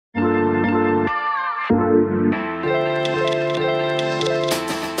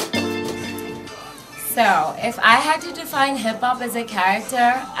If I had to define hip-hop as a character,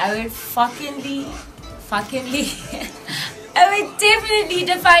 I would I would definitely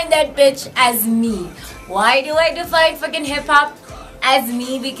define that bitch as me. Why do I define fucking hip-hop as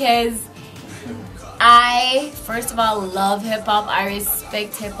me? Because I, first of all, love hip-hop. I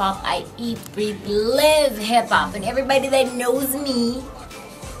respect hip-hop. I eat, breathe, live hip-hop. And everybody that knows me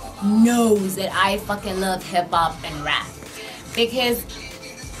knows that I fucking love hip-hop and rap. Because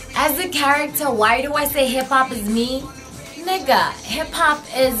as a character, why do I say hip-hop is me? Nigga, hip-hop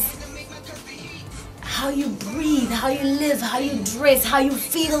is how you breathe, how you live, how you dress, how you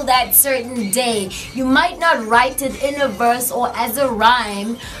feel that certain day. You might not write it in a verse or as a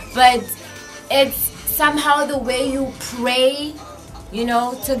rhyme, but it's somehow the way you pray, you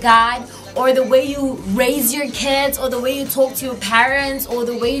know, to God, or the way you raise your kids, or the way you talk to your parents, or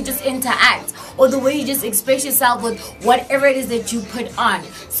the way you just interact, or the way you just express yourself with whatever it is that you put on.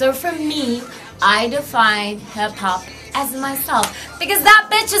 So for me, I define hip-hop as myself, because that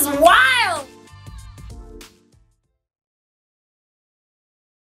bitch is wild.